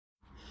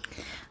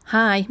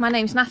Hi, my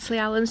name's Natalie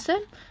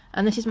Allinson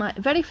and this is my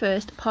very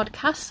first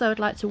podcast, so I'd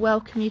like to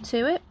welcome you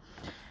to it.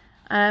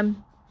 I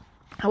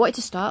wanted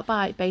to start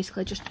by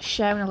basically just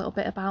sharing a little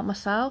bit about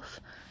myself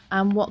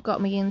and what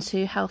got me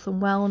into health and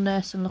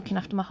wellness and looking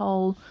after my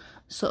whole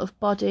sort of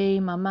body,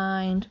 my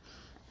mind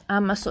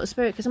and my sort of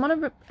spirit, because I'm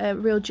on a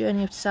real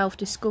journey of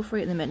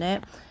self-discovery at the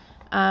minute,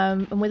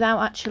 and without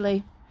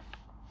actually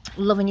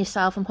loving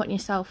yourself and putting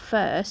yourself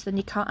first, then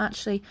you can't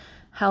actually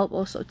help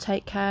or sort of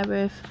take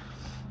care of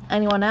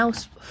anyone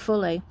else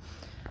fully.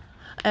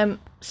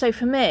 So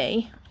for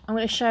me, I'm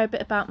going to share a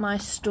bit about my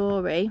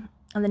story,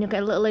 and then you'll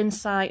get a little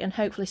insight and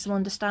hopefully some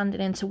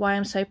understanding into why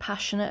I'm so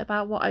passionate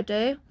about what I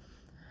do.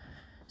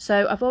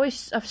 So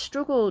I've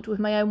struggled with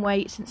my own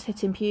weight since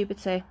hitting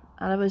puberty,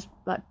 and I was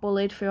like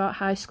bullied throughout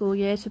high school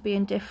years for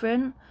being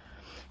different.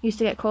 Used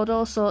to get called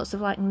all sorts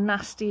of like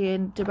nasty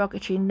and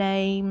derogatory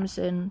names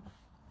and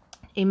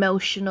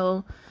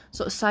emotional,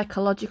 sort of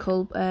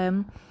psychological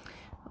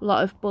a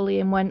lot of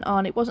bullying went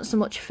on. It wasn't so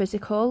much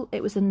physical,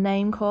 it was the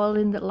name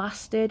calling that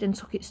lasted and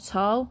took its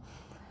toll.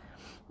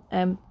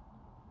 I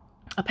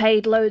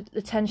paid loads of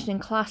attention in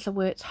class, I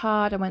worked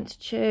hard, I went to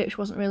church,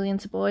 wasn't really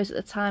into boys at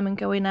the time and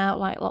going out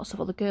like lots of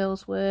other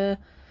girls were,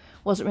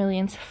 wasn't really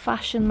into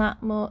fashion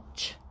that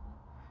much.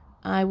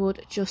 I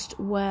would just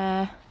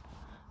wear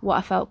what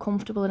I felt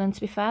comfortable in, and to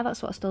be fair,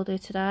 that's what I still do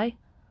today.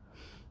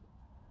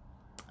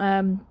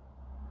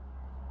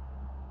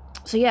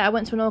 So yeah, I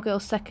went to an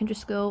all-girls secondary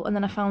school, and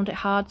then I found it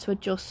hard to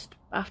adjust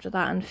after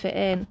that and fit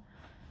in.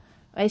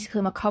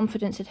 Basically, my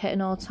confidence had hit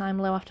an all-time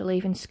low after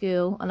leaving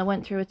school, and I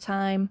went through a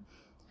time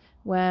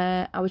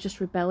where I was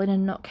just rebelling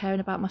and not caring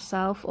about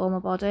myself or my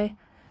body.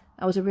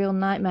 I was a real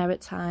nightmare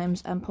at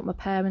times and put my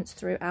parents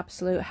through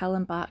absolute hell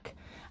and back.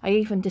 I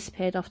even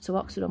disappeared off to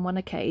Oxford on one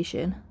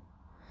occasion,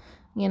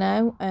 you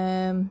know,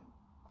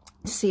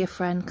 to see a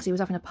friend because he was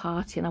having a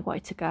party and I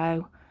wanted to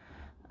go.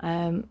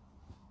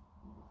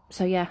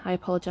 So yeah, I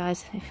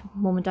apologise,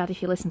 Mum and Dad,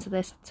 if you listen to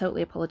this, I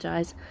totally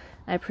apologise.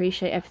 I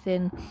appreciate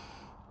everything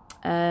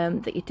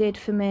that you did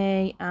for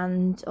me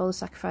and all the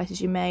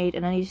sacrifices you made,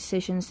 and any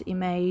decisions that you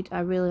made,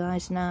 I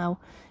realise now,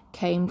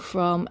 came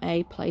from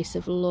a place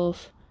of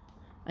love,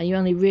 and you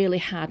only really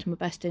had my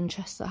best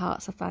interests at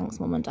heart, so thanks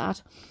Mum and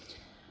Dad.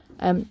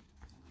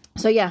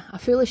 So yeah, I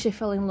foolishly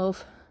fell in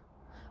love,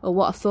 or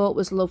what I thought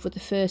was love, with the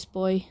first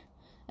boy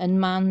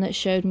and man that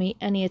showed me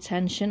any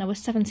attention. I was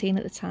 17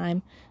 at the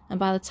time, and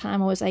by the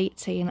time I was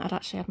 18 I'd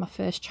actually had my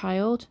first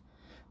child.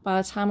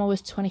 By the time I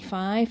was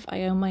 25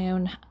 I owned my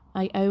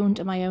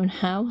own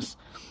house.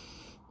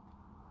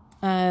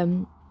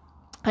 I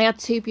had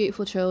 2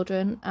 beautiful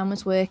children and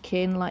was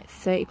working like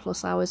 30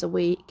 plus hours a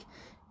week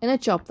in a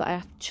job that I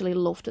actually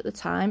loved at the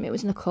time. It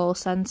was in a call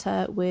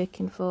centre,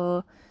 working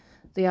for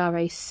the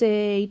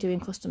RAC,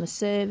 doing customer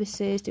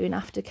services, doing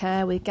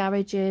aftercare with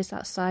garages,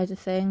 that side of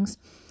things.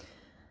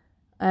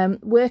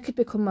 Work had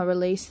become my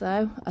release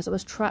though, as I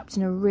was trapped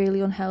in a really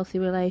unhealthy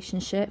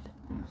relationship.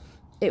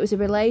 It was a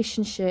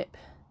relationship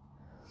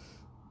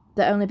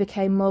that only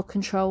became more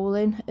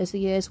controlling as the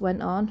years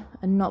went on,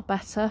 and not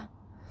better.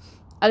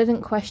 I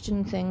didn't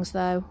question things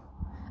though,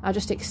 I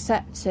just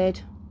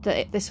accepted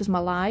that this was my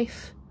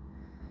life,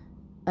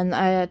 and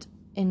I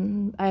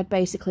had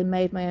basically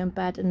made my own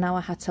bed and now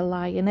I had to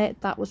lie in it.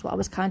 That was what I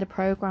was kind of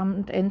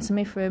programmed into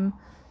me from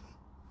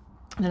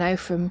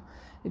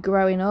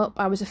growing up.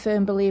 I was a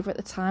firm believer at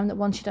the time that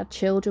once you'd had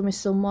children with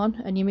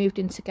someone and you moved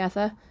in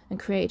together and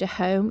created a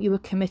home, you were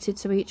committed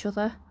to each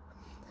other.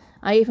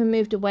 I even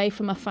moved away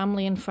from my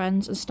family and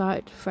friends and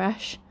started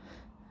fresh,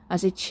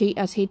 as he'd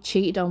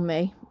cheated on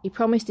me. He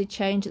promised he'd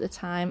change at the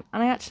time,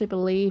 and I actually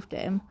believed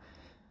him.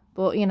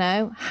 But, you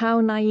know,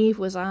 how naive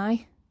was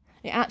I?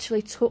 It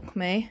actually took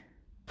me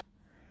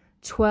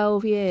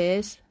 12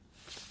 years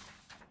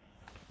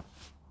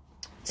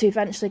to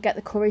eventually get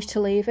the courage to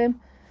leave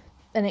him.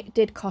 And it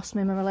did cost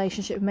me my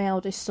relationship with my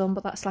eldest son,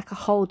 but that's like a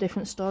whole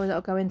different story that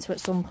I'll go into at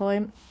some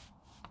point.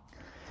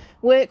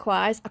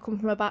 Work-wise, I come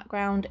from a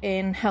background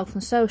in health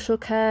and social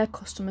care,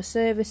 customer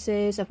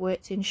services. I've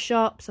worked in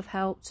shops, I've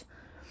helped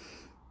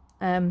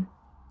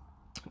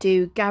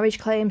do garage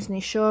claims and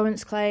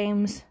insurance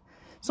claims.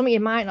 Something you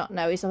might not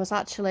know is I was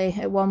actually,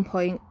 at one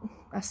point,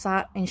 I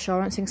sat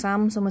insurance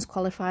exams and was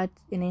qualified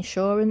in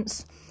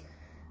insurance.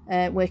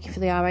 Working for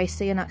the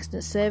RAC and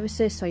accident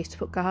services, so I used to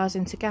put cars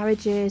into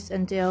garages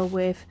and deal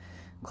with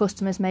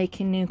customers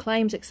making new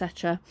claims,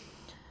 etc.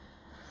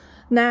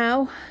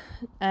 Now,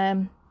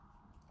 from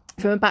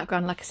a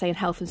background, like I say, in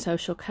health and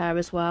social care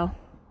as well,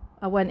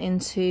 I went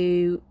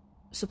into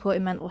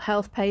supporting mental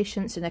health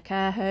patients in a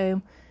care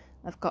home.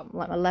 I've got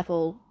like my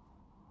level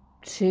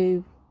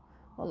 2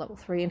 or level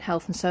 3 in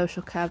health and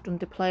social care. I've done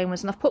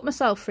diplomas, and I've put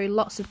myself through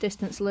lots of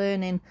distance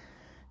learning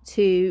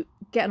to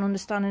get an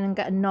understanding and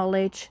get a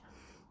knowledge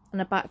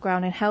and a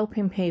background in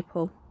helping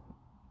people.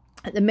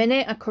 At the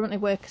minute, I currently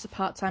work as a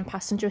part-time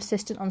passenger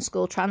assistant on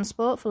school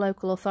transport for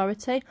local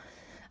authority,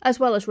 as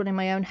well as running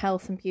my own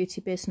health and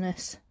beauty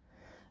business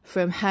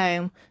from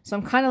home. So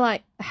I'm kind of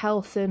like a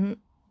health and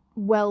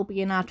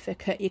well-being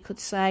advocate, you could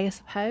say, I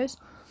suppose.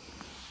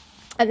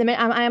 at the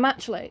minute, I am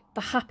actually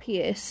the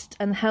happiest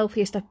and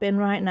healthiest I've been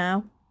right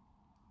now.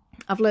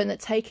 I've learned that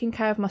taking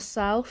care of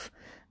myself,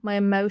 my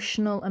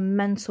emotional and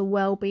mental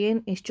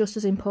well-being, is just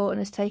as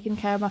important as taking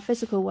care of my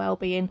physical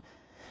well-being.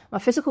 My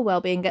physical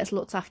well-being gets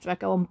looked after. I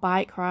go on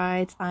bike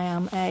rides. I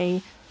am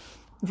a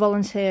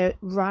volunteer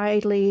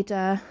ride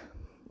leader.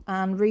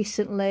 And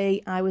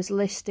recently I was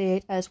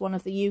listed as one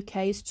of the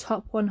UK's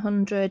top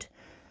 100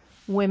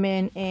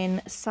 women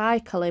in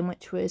cycling,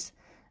 which was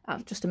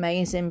just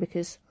amazing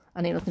because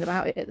I knew nothing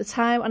about it at the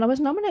time. And I was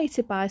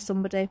nominated by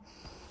somebody.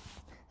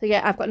 So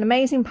yeah, I've got an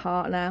amazing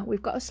partner.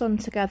 We've got a son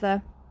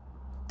together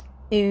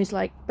who's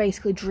like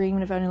basically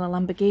dreaming of owning a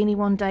Lamborghini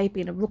one day,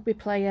 being a rugby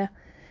player.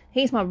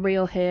 He's my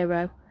real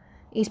hero.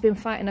 He's been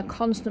fighting a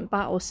constant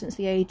battle since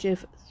the age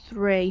of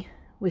 3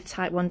 with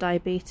type 1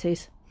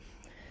 diabetes.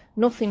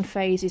 Nothing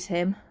phases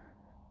him.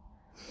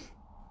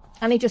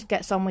 And he just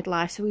gets on with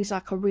life, so he's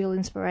like a real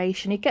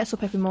inspiration. He gets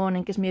up every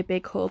morning, gives me a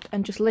big hug,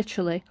 and just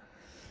literally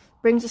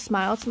brings a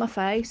smile to my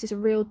face. He's a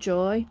real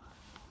joy.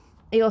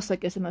 He also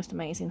gives the most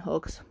amazing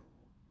hugs.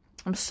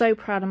 I'm so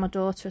proud of my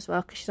daughter as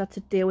well, because she's had to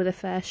deal with a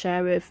fair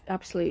share of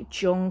absolute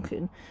junk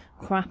and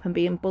crap and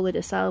being bullied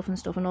herself and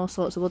stuff, and all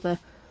sorts of other,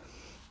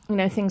 you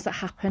know, things that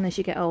happen as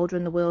you get older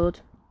in the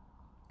world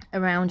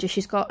around you.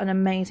 She's got an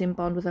amazing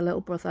bond with her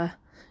little brother.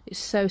 It's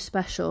so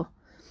special,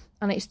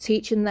 and it's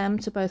teaching them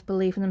to both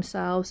believe in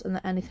themselves and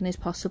that anything is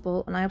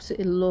possible. And I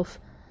absolutely love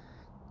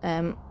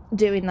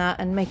doing that,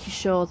 and make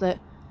sure that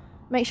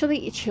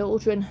your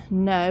children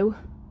know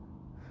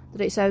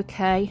that it's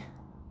okay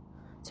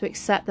to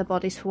accept their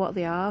bodies for what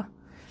they are.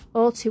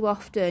 All too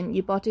often,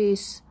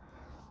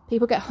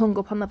 people get hung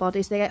up on their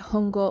bodies. They get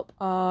hung up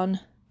on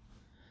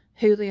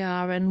who they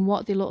are and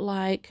what they look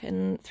like,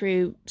 and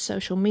through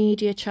social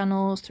media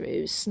channels,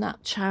 through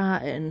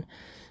Snapchat and,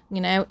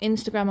 you know,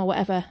 Instagram or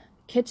whatever.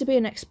 Kids are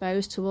being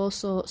exposed to all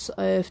sorts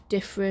of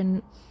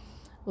different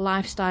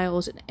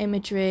lifestyles and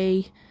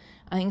imagery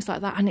and things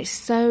like that, and it's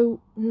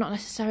so not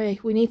necessary.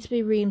 We need to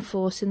be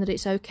reinforcing that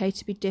it's okay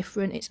to be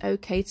different. It's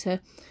okay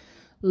to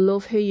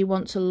love who you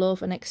want to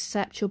love and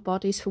accept your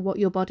bodies for what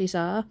your bodies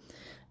are.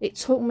 It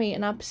took me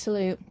an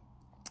absolute,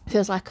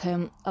 feels like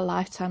a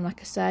lifetime,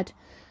 like I said,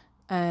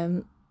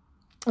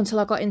 until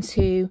I got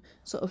into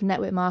sort of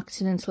network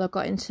marketing, until I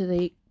got into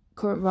the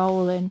current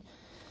role and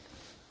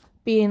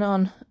being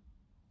on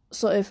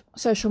sort of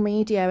social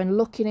media and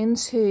looking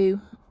into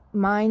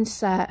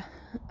mindset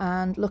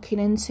and looking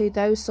into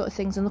those sort of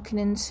things, and looking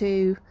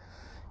into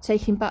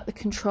taking back the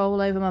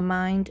control over my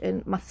mind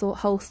and my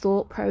whole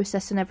thought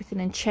process and everything,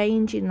 and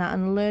changing that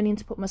and learning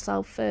to put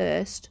myself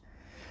first.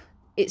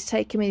 It's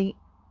taken me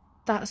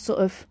that sort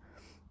of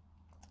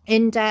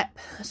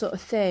in-depth sort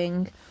of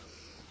thing,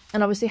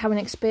 and obviously having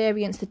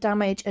experienced the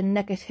damage and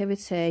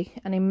negativity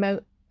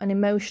and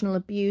emotional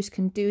abuse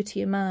can do to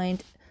your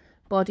mind,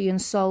 body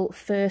and soul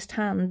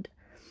firsthand.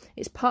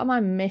 It's part of my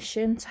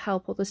mission to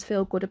help others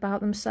feel good about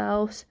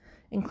themselves,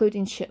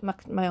 including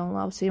my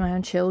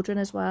own children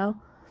as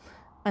well,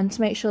 and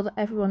to make sure that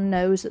everyone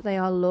knows that they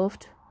are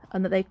loved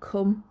and that they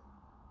come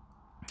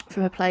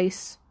from a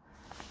place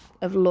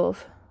of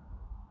love,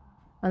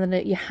 and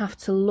that you have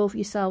to love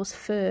yourselves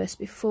first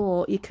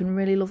before you can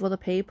really love other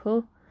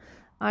people.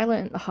 I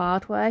learned the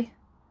hard way,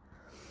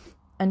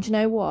 and you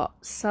know what?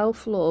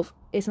 Self-love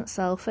isn't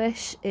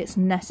selfish, it's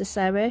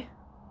necessary.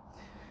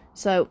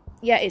 So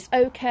yeah, it's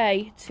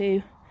okay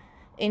to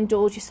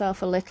indulge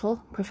yourself a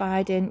little,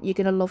 providing you're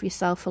going to love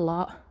yourself a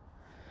lot,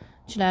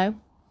 do you know?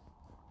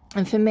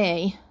 And for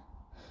me,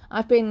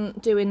 I've been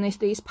doing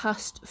these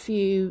past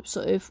few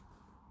sort of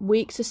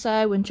weeks or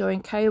so, and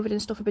during COVID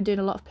and stuff, I've been doing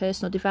a lot of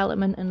personal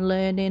development and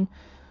learning,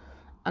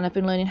 and I've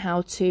been learning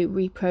how to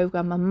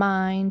reprogram my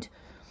mind,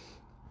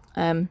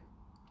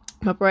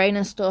 my brain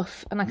and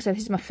stuff. And like I said,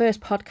 this is my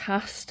first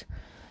podcast.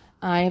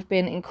 I have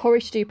been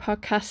encouraged to do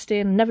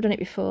podcasting, never done it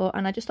before,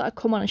 and I just thought I'd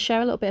come on and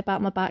share a little bit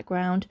about my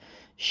background,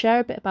 share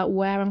a bit about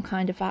where I'm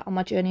kind of at on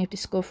my journey of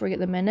discovery at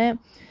the minute,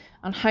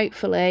 and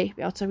hopefully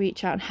be able to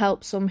reach out and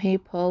help some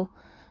people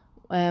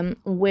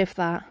with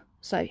that.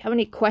 So if you have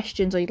any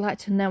questions or you'd like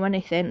to know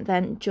anything,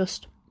 then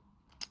just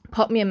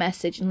pop me a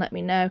message and let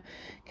me know.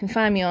 You can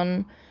find me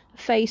on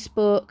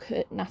Facebook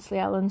at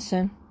Natalie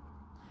Allenson,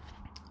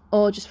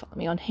 or just follow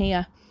me on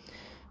here.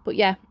 But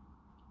yeah,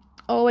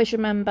 always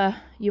remember,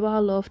 you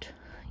are loved,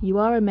 you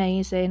are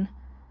amazing,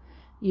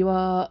 you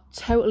are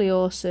totally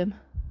awesome,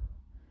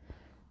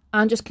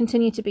 and just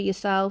continue to be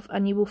yourself,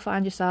 and you will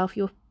find yourself.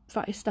 You'll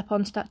step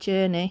onto that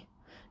journey.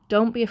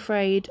 Don't be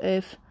afraid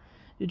of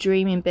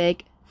dreaming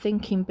big,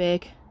 thinking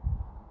big,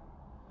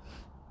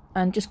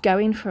 and just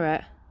going for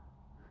it.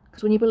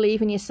 Because when you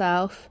believe in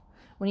yourself,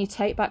 when you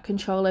take back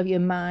control over your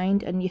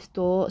mind and your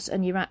thoughts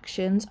and your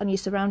actions, and you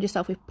surround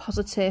yourself with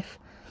positive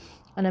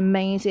and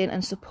amazing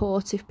and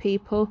supportive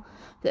people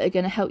that are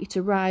going to help you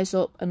to rise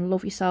up and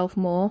love yourself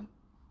more,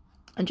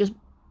 and just,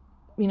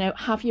 you know,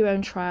 have your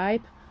own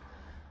tribe.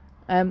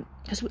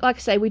 Because like I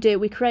say, we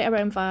create our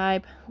own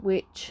vibe,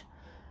 which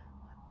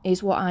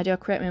is what I do. I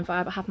create my own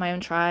vibe, I have my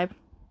own tribe.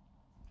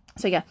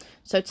 So yeah,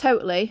 so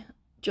totally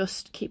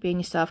just keep being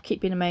yourself,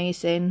 keep being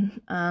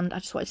amazing. And I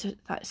just wanted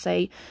to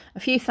say a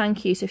few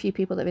thank yous to a few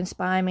people that have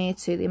inspired me,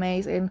 to the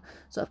amazing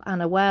sort of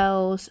Anna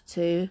Wells,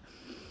 to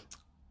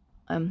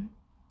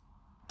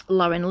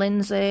Lauren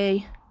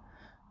Lindsay,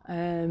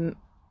 a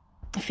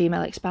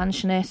female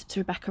expansionist,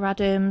 to Rebecca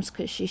Adams,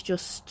 because she's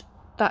just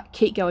that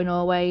keep going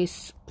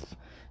always.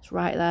 It's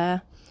right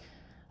there.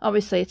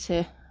 Obviously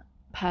to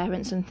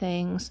parents and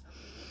things.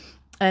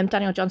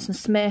 Daniel Johnson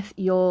Smith,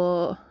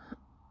 your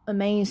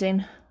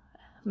amazing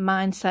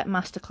mindset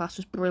masterclass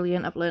was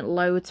brilliant. I've learnt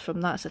loads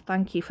from that, so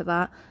thank you for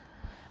that.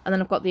 And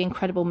then I've got the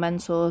incredible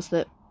mentors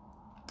that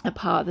are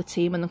part of the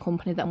team and the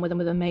company that I'm with. I'm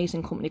with an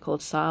amazing company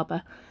called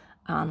Saba,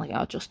 and like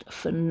are just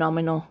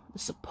phenomenal. The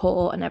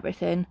support and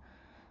everything,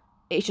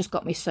 it's just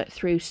got me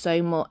through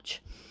so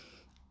much.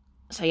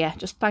 So yeah,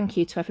 just thank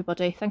you to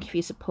everybody. Thank you for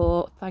your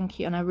support. Thank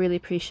you, and I really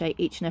appreciate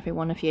each and every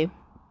one of you.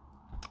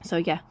 So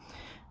yeah,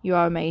 you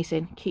are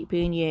amazing. Keep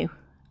being you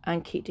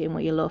and keep doing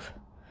what you love.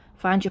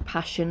 Find your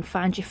passion,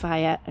 find your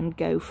fire, and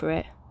go for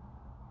it,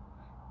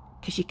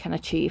 because you can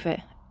achieve it.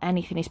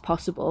 Anything is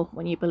possible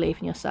when you believe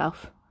in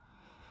yourself.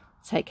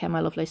 Take care, my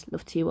lovelies.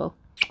 Love to you all.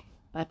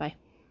 Bye bye.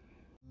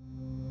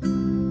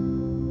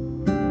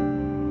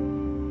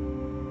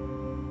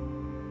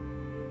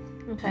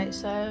 Okay,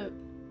 so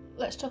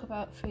let's talk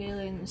about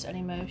feelings and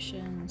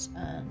emotions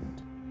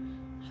and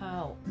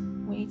how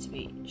we need to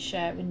be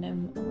sharing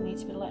them, and we need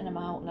to be letting them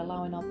out and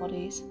allowing our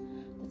bodies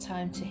the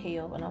time to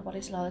heal, and our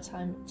bodies allow the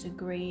time to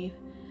grieve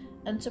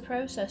and to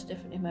process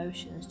different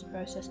emotions, to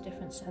process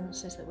different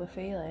senses that we're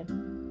feeling.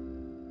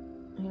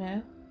 You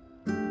know,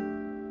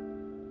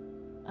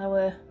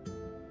 our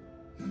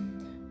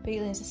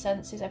feelings and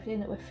senses, everything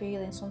that we're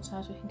feeling,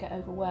 sometimes we can get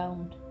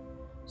overwhelmed.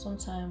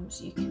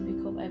 Sometimes you can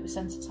become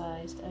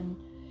oversensitized and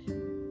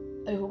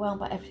overwhelmed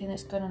by everything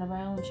that's going on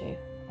around you.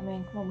 I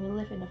mean, come on, we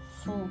live in a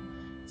full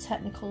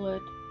technical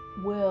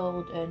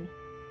world, and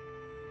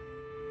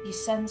your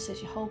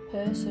senses, your whole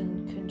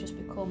person can just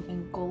become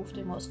engulfed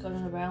in what's going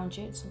on around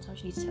you. And sometimes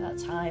you need to take that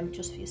time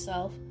just for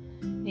yourself.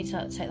 You need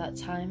to take that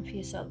time for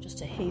yourself just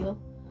to heal,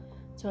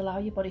 to allow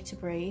your body to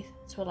breathe,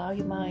 to allow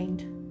your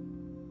mind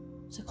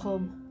to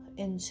come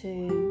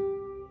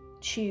into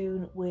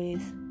tune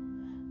with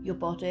your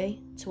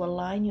body, to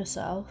align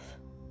yourself,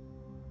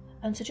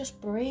 and to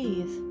just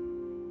breathe.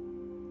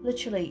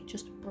 Literally,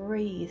 just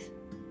breathe.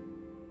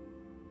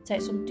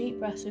 Take some deep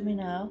breaths with me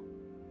now.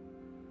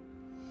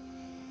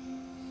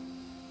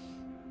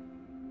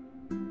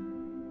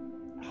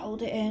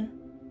 Hold it in.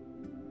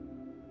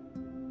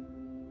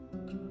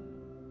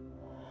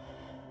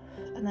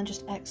 And then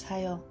just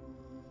exhale.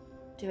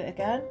 Do it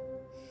again.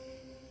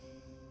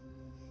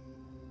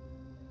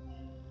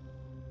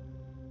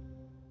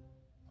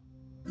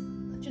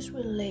 And just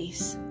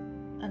release.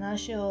 And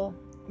as you're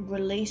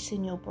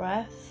releasing your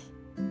breath,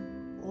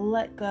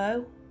 let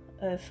go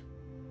of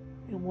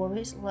your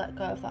worries, let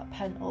go of that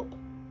pent up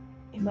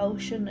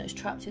emotion that's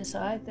trapped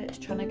inside that's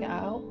trying to get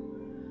out.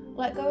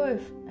 Let go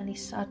of any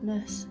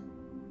sadness,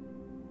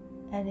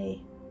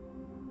 any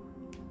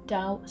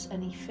doubts,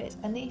 any fits,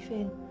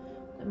 anything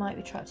that might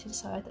be trapped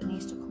inside that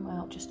needs to come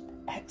out. Just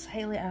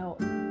exhale it out.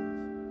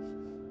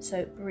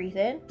 So breathe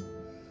in,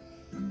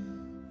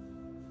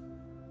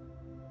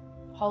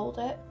 hold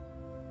it,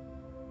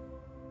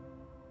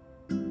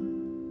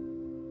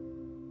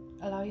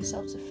 allow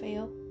yourself to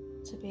feel,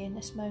 to be in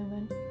this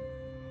moment,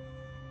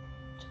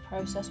 to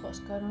process what's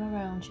going on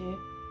around you,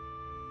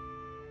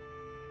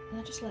 and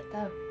then just let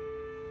go.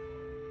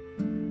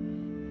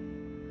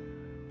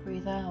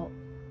 Breathe out.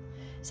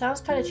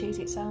 Sounds kind of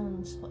cheesy, it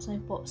sounds what's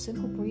name, but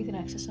simple breathing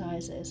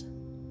exercises.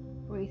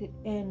 Breathing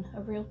in,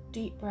 a real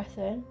deep breath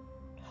in,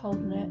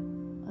 holding it,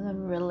 and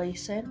then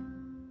releasing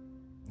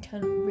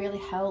can really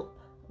help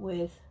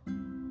with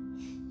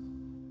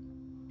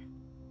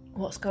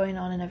what's going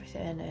on and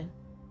everything. And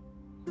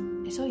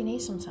it's all you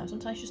need sometimes.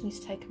 Sometimes you just need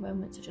to take a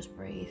moment to just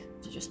breathe,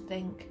 to just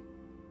think,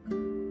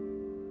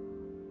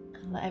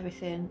 and let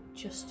everything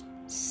just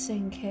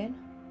sink in.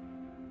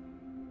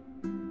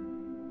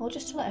 Or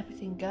just to let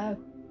everything go.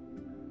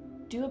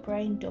 Do a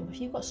brain dump. If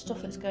you've got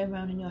stuff that's going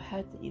around in your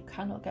head that you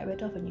cannot get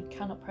rid of and you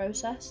cannot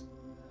process,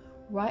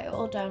 write it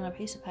all down on a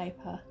piece of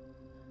paper.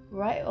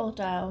 Write it all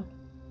down.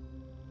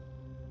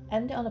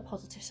 End it on a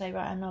positive, say,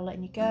 right, I'm now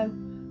letting you go.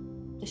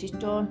 This is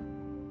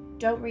done.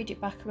 Don't read it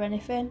back or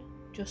anything.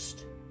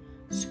 Just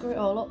screw it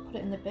all up, put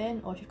it in the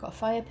bin, or if you've got a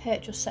fire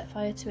pit, just set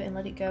fire to it and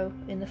let it go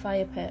in the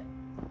fire pit.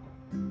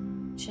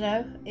 Do you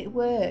know, it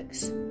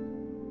works.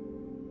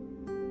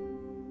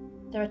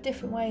 There are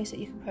different ways that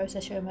you can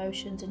process your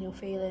emotions and your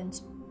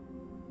feelings,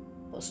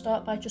 but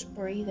start by just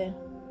breathing,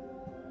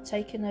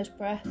 taking those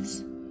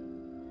breaths,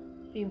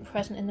 being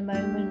present in the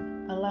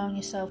moment, allowing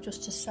yourself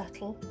just to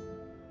settle.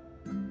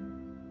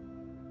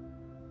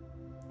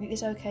 It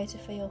is okay to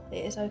feel.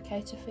 It is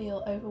okay to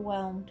feel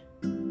overwhelmed.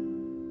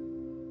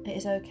 It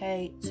is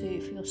okay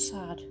to feel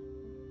sad.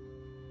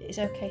 It is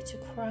okay to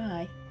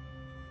cry.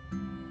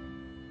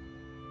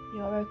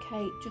 You're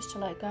okay just to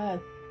let go.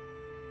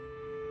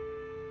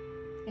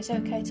 It's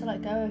okay to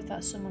let go if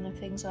that's someone and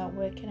things aren't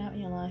working out in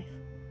your life.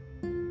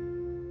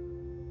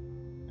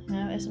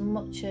 as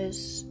much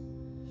as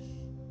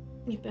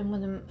you've been with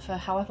them for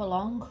however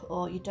long,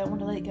 or you don't want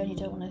to let it go and you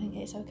don't want to think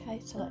it's okay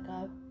to let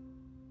go.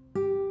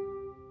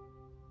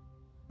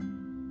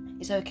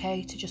 It's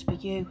okay to just be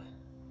you.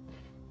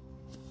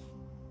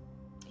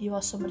 You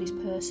are somebody's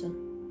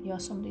person. You are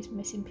somebody's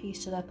missing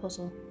piece to their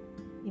puzzle.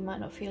 You might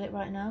not feel it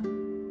right now,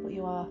 but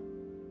you are.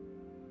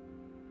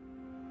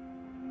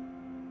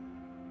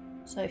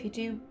 So if you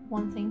do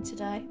one thing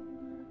today,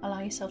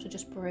 allow yourself to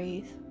just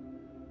breathe.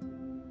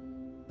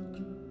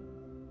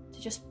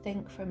 To just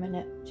think for a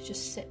minute, to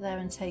just sit there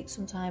and take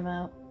some time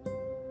out.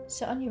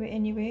 Sit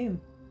in your room,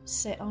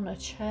 sit on a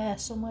chair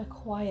somewhere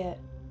quiet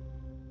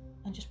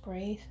and just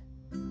breathe.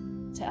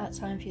 Take that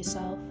time for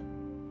yourself.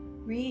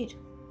 Read,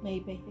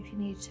 maybe, if you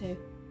need to.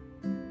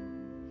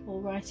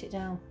 Or write it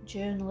down,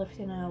 journal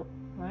everything out,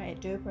 write it,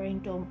 do a brain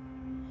dump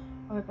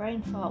or a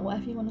brain fart,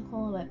 whatever you want to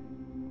call it.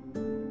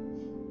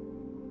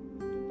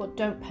 But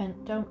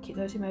don't keep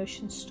those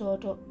emotions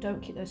stored up,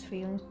 don't keep those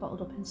feelings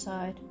bottled up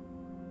inside.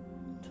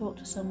 Talk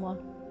to someone,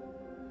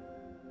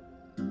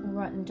 or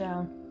write them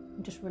down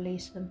and just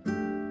release them,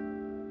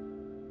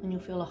 and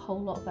you'll feel a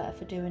whole lot better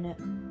for doing it.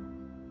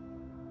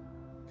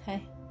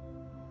 Okay?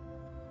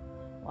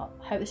 Well,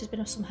 I hope this has been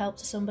of some help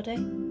to somebody.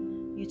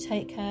 You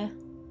take care,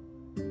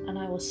 and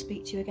I will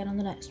speak to you again on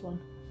the next one.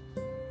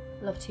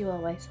 Love to you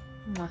always.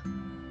 Mwah.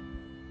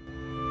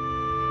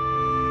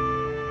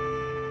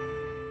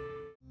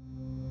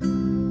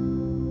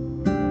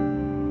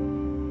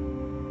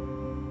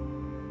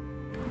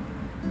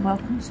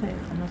 Welcome to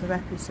another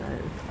episode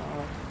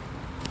of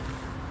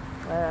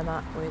where I'm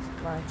at with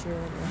my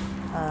journey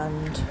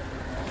and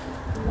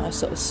my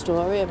sort of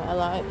story of my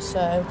life.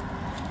 So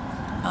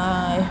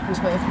I was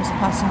working as a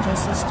passenger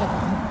assistant.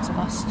 That was the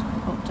last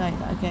update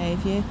that I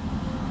gave you.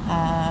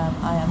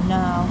 I am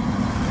now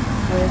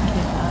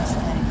working as a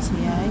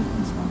TA,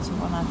 as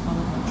one-to-one. I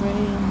followed my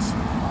dreams.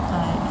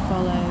 I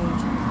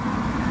followed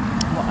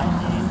what I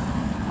knew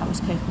I was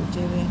capable of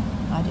doing.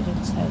 I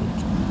didn't take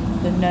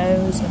the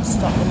no's and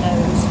stop the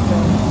no's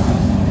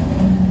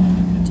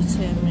from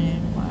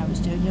determining what I was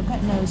doing. You'll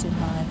get no's in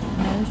life.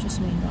 No's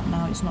just mean that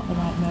now it's not the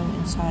right moment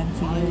in time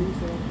for you.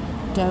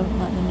 Don't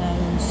let the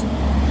no's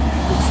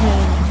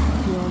determine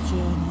your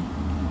journey.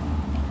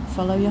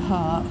 Follow your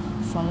heart,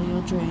 follow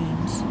your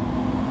dreams,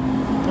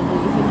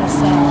 believe in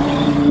yourself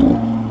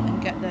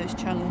and get those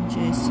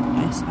challenges.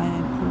 Yes, I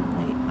am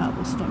currently at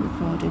the stop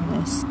recording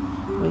this,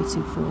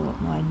 waiting for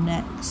my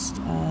next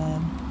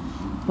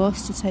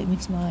bus to take me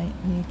to my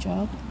new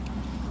job.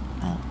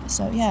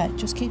 So yeah,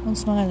 just keep on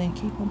smiling,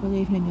 keep on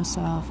believing in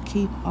yourself,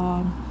 keep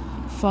on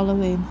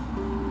following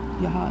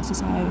your heart's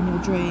desire and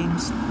your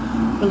dreams.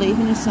 Believe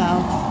in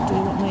yourself, do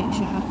what makes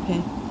you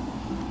happy,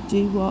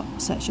 do what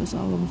sets your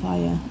soul on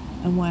fire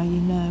and where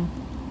you know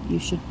you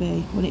should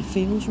be. When it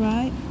feels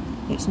right,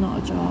 it's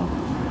not a job,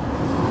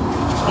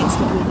 it's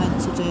what you're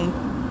meant to do.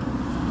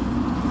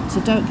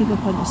 So don't give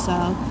up on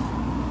yourself,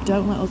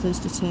 don't let others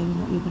determine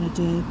what you're going to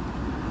do.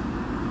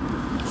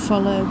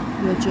 Follow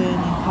your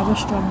journey, have a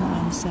strong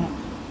mindset,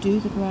 do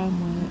the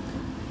groundwork,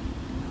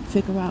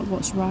 figure out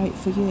what's right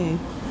for you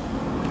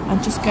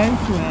and just go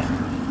for it.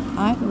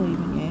 I believe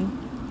in you,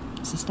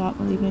 so start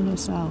believing in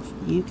yourself.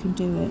 You can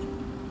do it.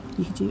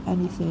 You can do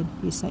anything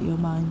you set your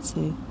mind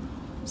to.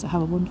 So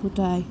have a wonderful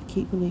day,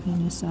 keep believing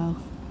in yourself,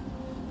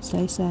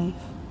 stay safe,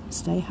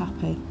 stay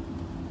happy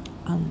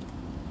and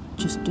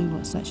just do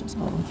what sets your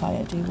soul on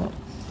fire, do what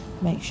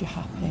makes you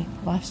happy.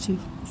 Life's too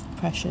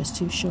precious,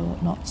 too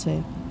short not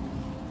to.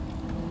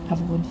 Have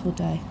a wonderful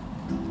day.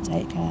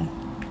 Take care.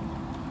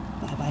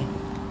 Bye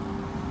bye.